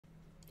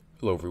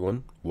Hello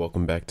everyone,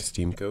 welcome back to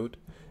Steam Code.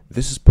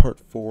 This is part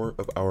 4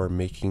 of our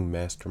Making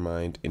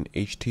Mastermind in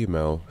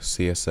HTML,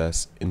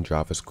 CSS, and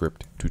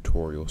JavaScript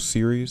tutorial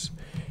series.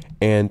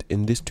 And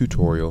in this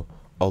tutorial,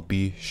 I'll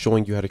be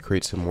showing you how to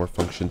create some more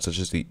functions such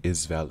as the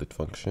isValid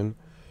function,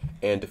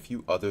 and a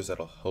few others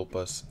that'll help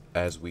us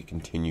as we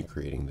continue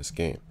creating this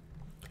game.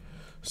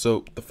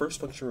 So the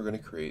first function we're going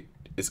to create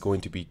is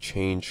going to be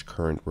change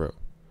current row.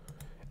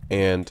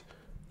 And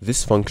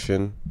this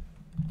function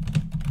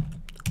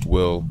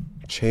will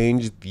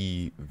change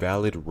the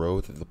valid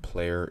row that the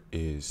player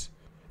is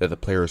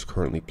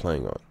currently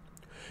playing on.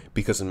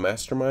 Because in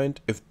Mastermind,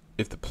 if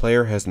the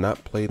player has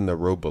not played in the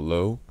row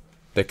below,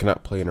 they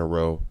cannot play in a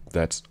row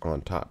that's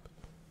on top.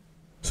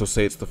 So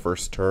say it's the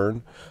first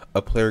turn,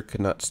 a player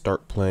could not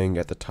start playing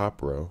at the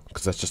top row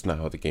because that's just not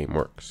how the game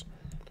works.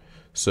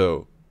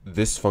 So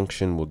this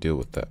function will deal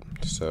with that.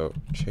 So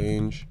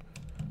change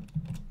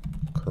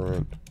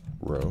current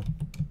row.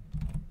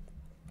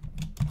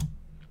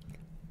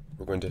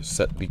 We're going to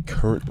set the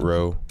current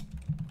row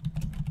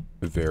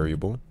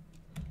variable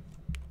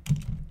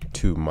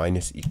to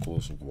minus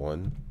equals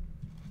 1,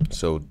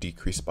 so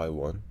decrease by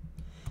 1.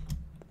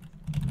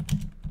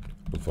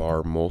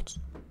 Var mult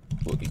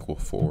will equal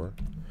 4.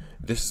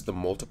 This is the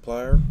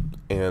multiplier,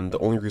 and the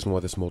only reason why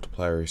this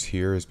multiplier is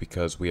here is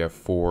because we have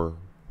 4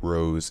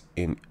 rows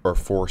in, or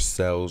 4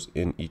 cells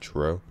in each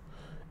row,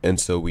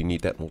 and so we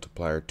need that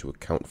multiplier to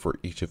account for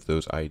each of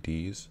those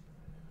IDs.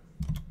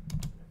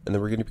 And then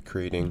we're going to be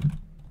creating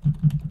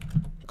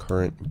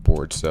current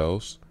board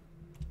cells,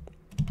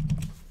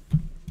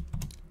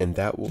 and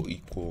that will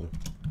equal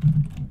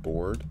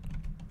board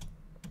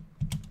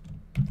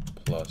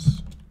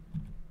plus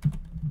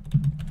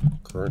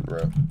current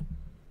row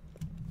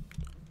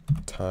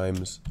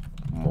times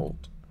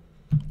mult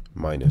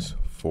minus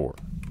 4.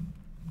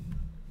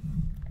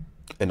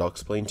 And I'll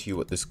explain to you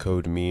what this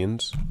code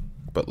means,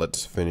 but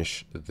let's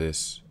finish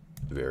this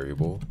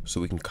variable. So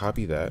we can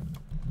copy that,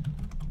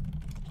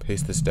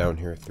 paste this down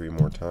here 3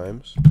 more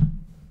times,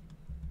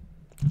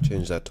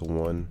 change that to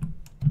 1,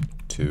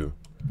 2,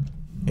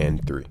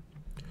 and 3.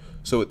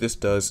 So what this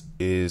does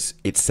is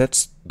it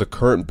sets the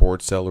current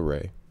board cell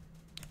array,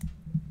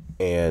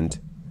 and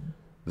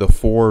the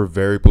 4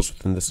 variables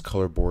within this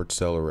color board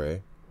cell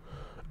array,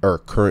 or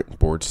current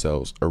board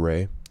cells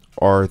array,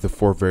 are the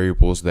 4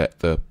 variables that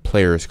the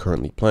player is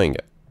currently playing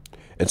at.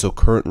 And so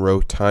current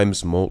row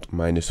times mult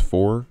minus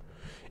 4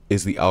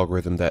 is the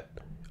algorithm that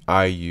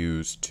I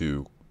use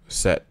to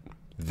set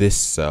this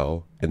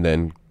cell, and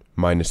then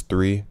minus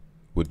 3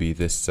 would be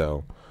this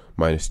cell,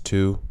 minus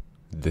 2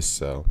 this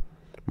cell,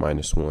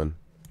 minus 1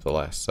 the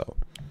last cell.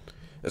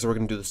 And so we're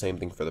going to do the same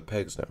thing for the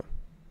pegs now.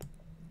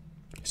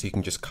 So you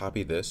can just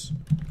copy this,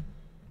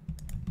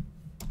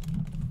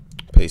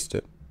 paste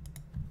it.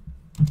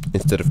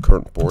 Instead of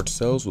current board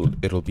cells,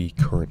 it'll be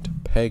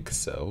current peg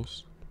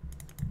cells.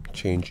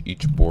 Change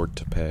each board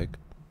to peg.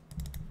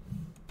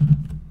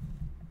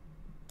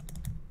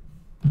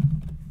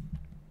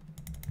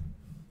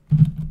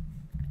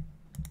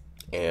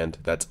 And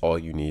that's all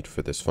you need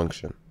for this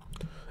function.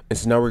 And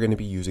so now we're going to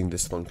be using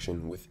this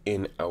function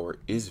within our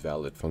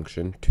isValid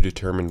function to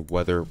determine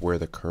whether where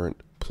the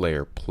current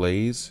player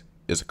plays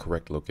is a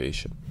correct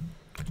location.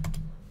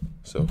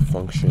 So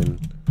function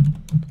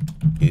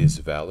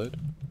isValid,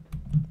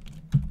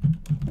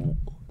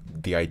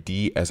 the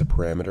ID as a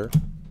parameter,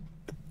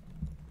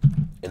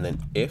 and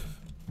then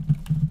if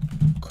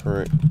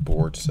current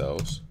board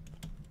cells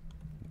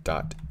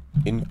dot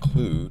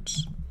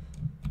includes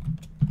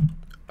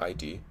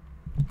ID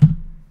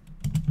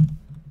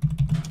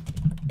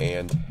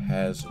and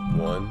has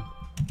 1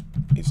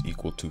 is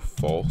equal to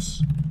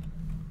false,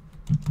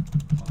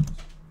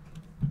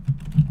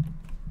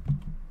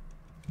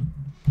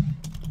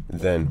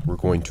 then we're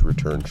going to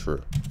return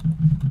true.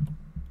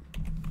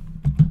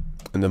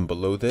 And then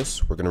below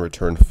this, we're going to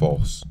return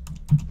false.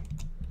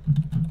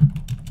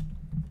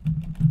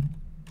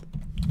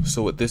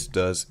 So what this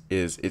does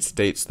is it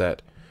states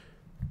that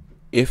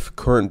if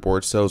current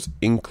board cells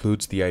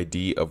includes the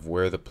ID of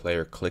where the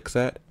player clicks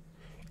at,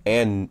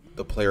 and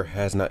the player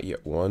has not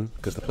yet won,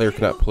 because the player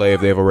cannot play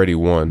if they have already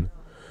won,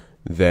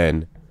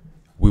 then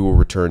we will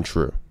return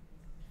true.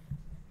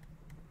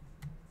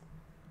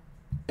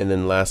 And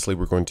then lastly,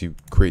 we're going to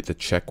create the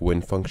check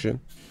win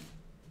function.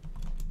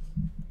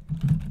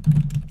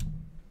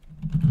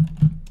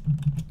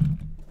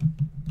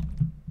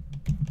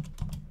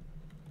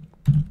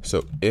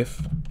 So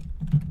if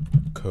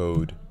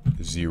code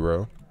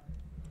 0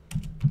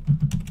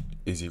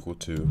 is equal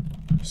to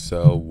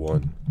cell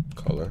 1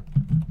 color,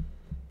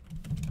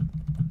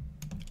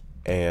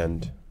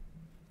 and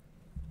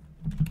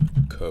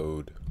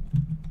code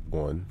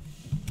 1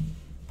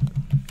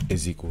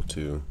 is equal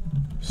to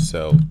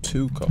cell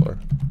 2 color,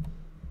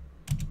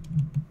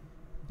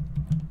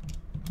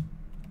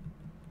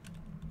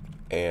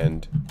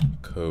 and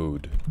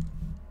code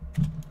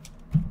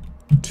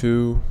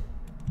 2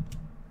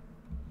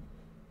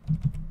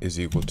 is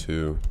equal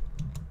to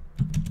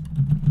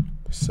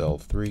cell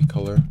 3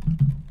 color,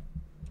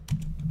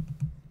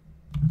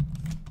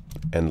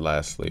 and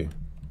lastly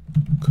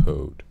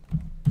code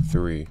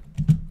 3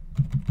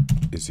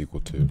 is equal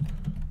to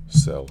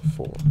cell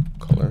 4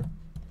 color.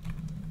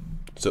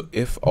 So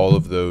if all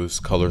of those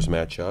colors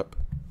match up,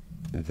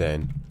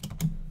 then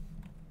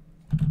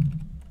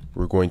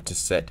we're going to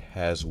set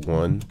has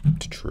 1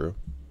 to true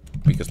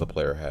because the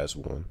player has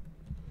 1.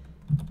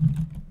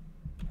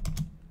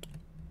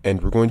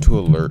 And we're going to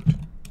alert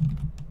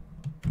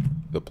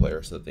the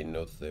player so that they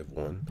know that they've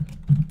won.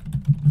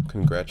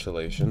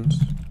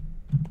 Congratulations,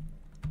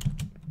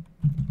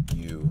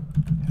 you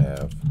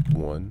have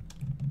won.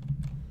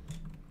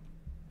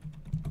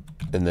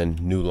 And then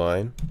new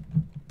line,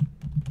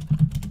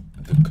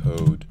 the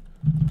code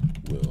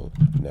will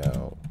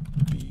now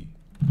be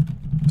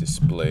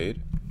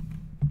displayed.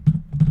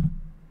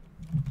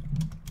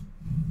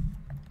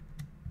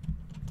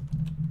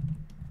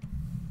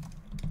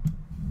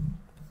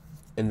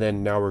 And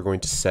then now we're going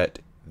to set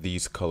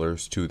these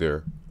colors to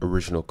their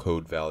original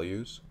code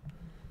values.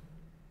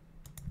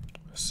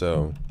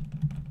 So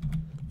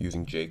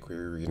using jQuery,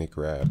 we're going to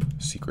grab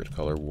secret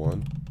color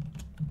 1.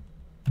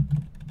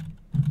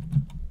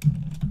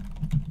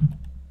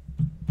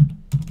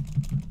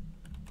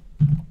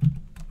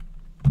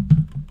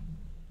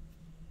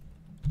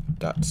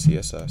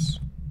 .css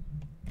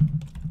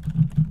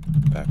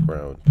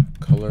background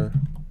color,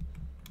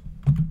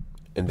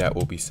 and that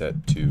will be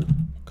set to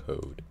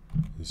code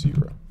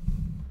 0.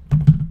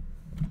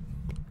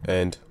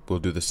 And we'll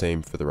do the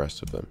same for the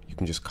rest of them. You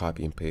can just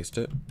copy and paste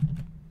it.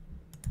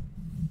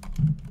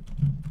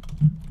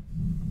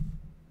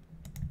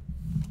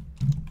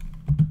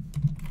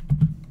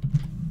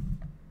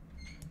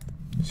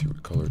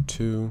 Secret color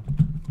 2,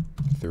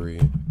 3,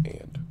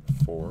 and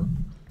 4.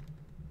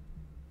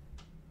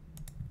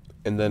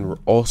 And then we're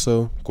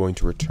also going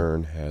to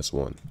return has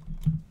 1.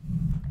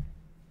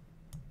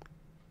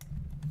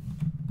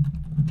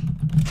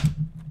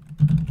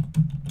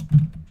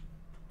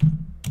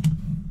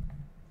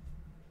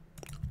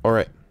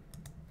 Alright,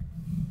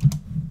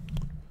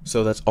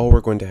 so that's all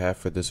we're going to have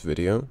for this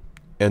video.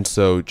 And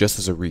so just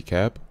as a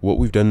recap, what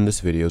we've done in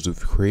this video is we've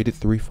created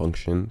 3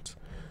 functions: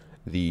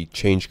 the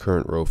change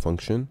current row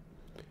function,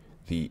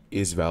 the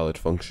isValid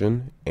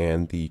function,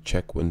 and the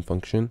check when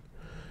function,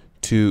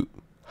 to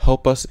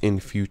help us in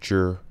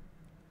future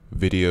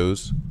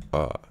videos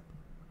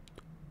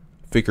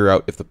figure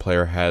out if the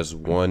player has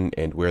won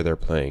and where they're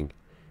playing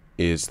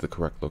is the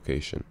correct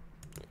location.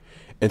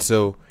 And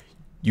so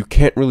you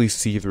can't really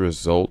see the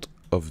result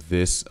of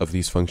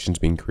these functions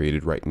being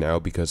created right now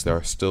because there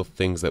are still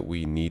things that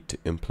we need to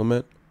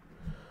implement.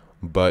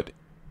 But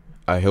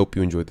I hope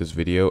you enjoyed this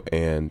video,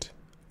 and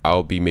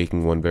I'll be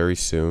making one very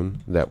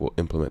soon that will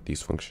implement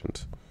these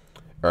functions.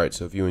 Alright,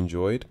 so if you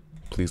enjoyed,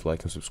 please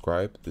like and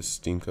subscribe. This is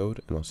SteamCode,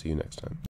 and I'll see you next time.